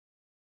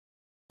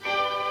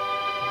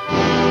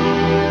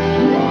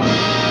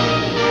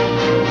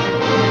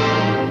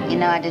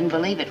I didn't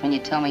believe it when you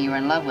told me you were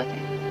in love with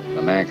him.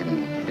 A man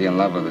can be in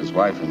love with his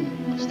wife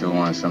and still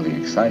want something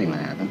exciting to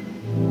happen.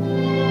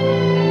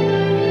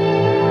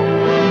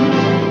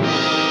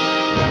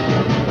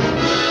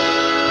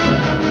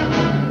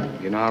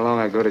 You know how long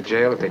I'd go to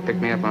jail if they picked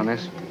me up on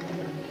this?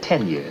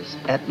 10 years,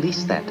 at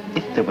least that,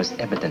 if there was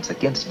evidence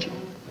against you.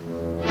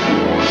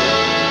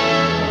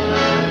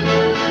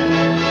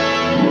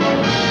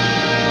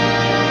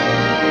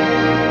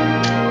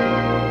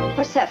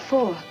 What's that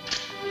for?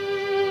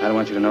 I don't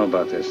want you to know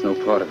about this, no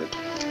part of it.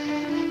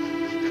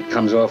 If it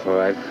comes off all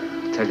right,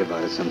 I'll tell you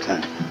about it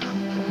sometime.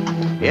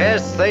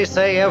 Yes, they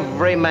say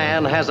every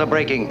man has a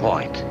breaking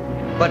point.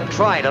 But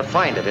try to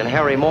find it in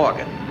Harry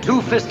Morgan,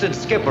 two-fisted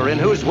skipper in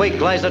whose wake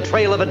lies a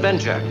trail of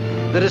adventure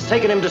that has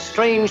taken him to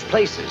strange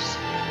places,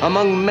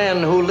 among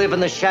men who live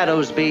in the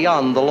shadows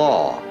beyond the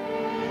law.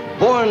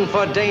 Born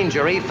for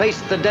danger, he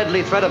faced the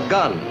deadly threat of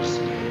guns,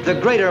 the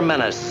greater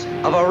menace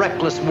of a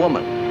reckless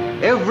woman.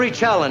 Every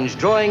challenge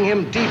drawing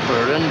him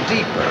deeper and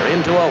deeper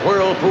into a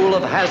whirlpool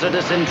of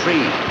hazardous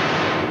intrigue.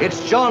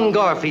 It's John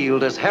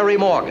Garfield as Harry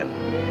Morgan,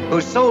 who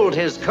sold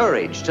his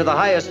courage to the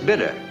highest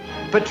bidder.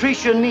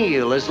 Patricia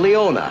Neal as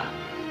Leona.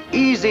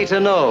 Easy to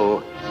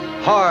know,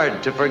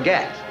 hard to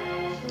forget.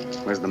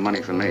 Where's the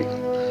money for me?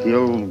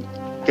 You'll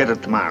get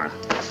it tomorrow.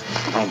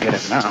 I'll get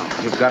it now.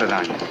 You've got it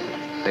on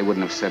you. They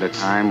wouldn't have set a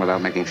time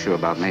without making sure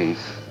about me.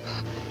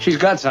 She's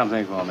got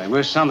something for me.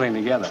 We're something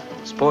together.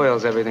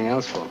 Spoils everything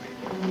else for me.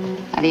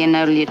 How do you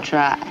know till you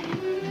try?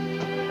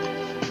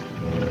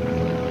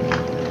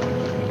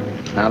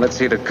 Now, let's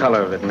see the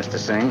color of it, Mr.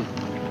 Singh.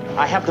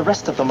 I have the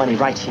rest of the money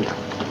right here.